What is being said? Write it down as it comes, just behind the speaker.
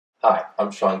Hi, I'm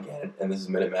Sean Gannon, and this is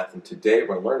minutemath, and today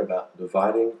we're going to learn about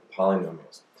dividing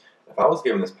polynomials. If I was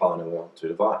given this polynomial to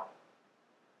divide,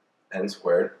 n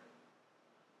squared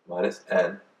minus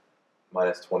n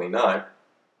minus 29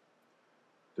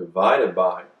 divided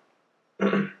by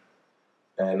n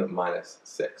minus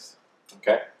 6.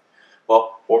 Okay?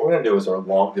 Well, what we're going to do is our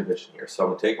long division here. So I'm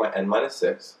going to take my n minus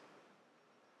 6.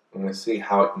 I'm going to see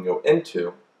how it can go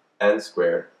into n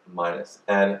squared minus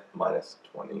n minus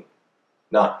 29.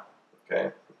 Okay,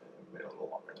 I made it a little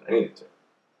longer than I needed to.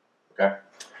 Okay,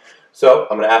 so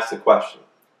I'm going to ask the question: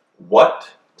 what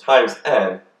times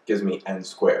n gives me n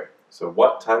squared? So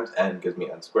what times n gives me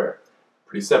n squared?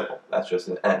 Pretty simple. That's just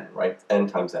an n, right? N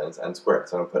times n is n squared.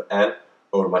 So I'm going to put n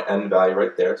over my n value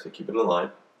right there. So keep it in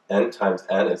line. N times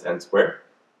n is n squared.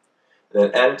 And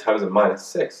then n times a minus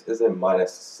 6 is a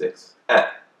minus 6n.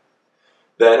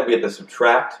 Then we have to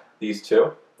subtract these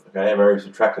two. Okay, I'm already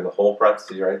subtracting the whole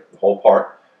parentheses, right? The whole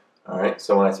part. Alright,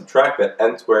 so when I subtract that,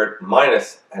 n squared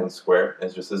minus n squared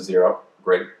is just a 0.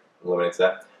 Great, eliminates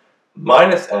that.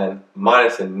 Minus n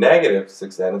minus a negative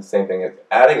 6n is the same thing as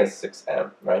adding a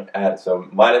 6n, right? So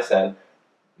minus n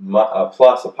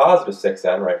plus a positive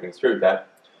 6n, right? We can distribute that.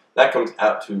 That comes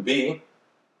out to be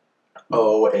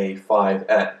a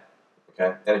 5n.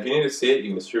 Okay, and if you need to see it,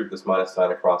 you can distribute this minus sign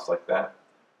across like that.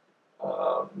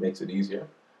 Makes it easier.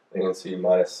 You can see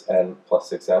minus n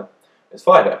plus 6n is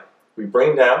 5n. We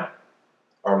bring down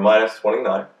our minus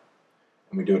 29,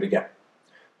 and we do it again.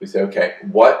 We say, okay,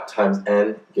 what times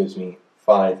n gives me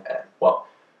 5n? Well,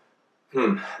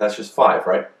 that's just 5,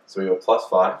 right? So we go plus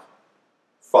 5.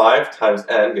 5 times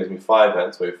n gives me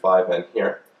 5n, so we have 5n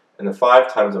here. And the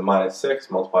 5 times a minus 6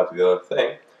 multiplied to the other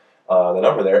thing, the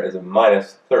number there is a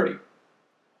minus 30.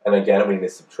 And again, we need to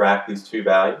subtract these two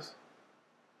values.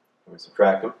 We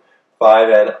subtract them.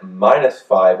 5n minus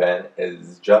 5n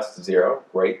is just 0.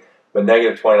 Great. But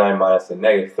negative 29 minus a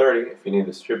negative 30, if you need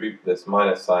to distribute this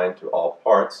minus sign to all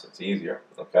parts, it's easier.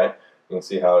 Okay? You can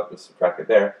see how it was subtracted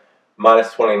there.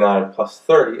 Minus 29 plus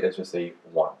 30 is just a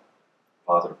 1.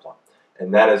 Positive 1.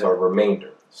 And that is our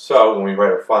remainder. So when we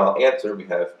write our final answer, we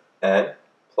have n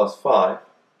plus 5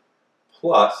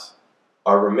 plus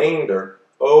our remainder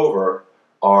over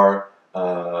our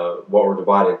what we're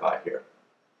dividing by here.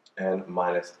 N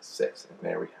minus 6. And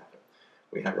there we have it.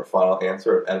 We have our final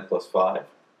answer of n plus 5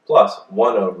 plus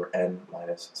 1 over n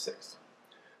minus 6.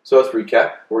 So let's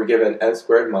recap. We're given n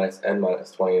squared minus n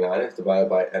minus 29 is divided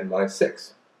by n minus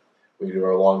 6. We do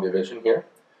our long division here.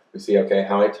 We see, okay,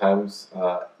 how many times,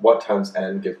 what times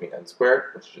n gives me n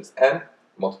squared, which is just n.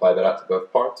 Multiply that out to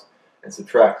both parts and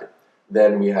subtract it.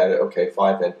 Then we had, okay,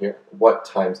 5n here. What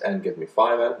times n gives me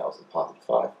 5n? That was a positive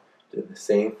 5. Did the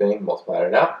same thing, multiplied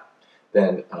it out.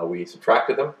 Then we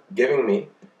subtracted them, giving me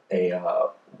a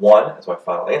 1 as my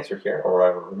final answer here, or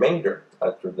a remainder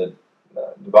after the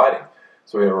dividing.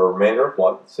 So we have a remainder of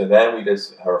 1. So then we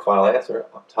just have our final answer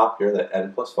up top here, that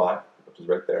n plus 5, which is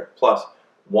right there, plus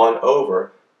 1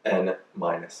 over n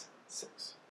minus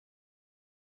 6.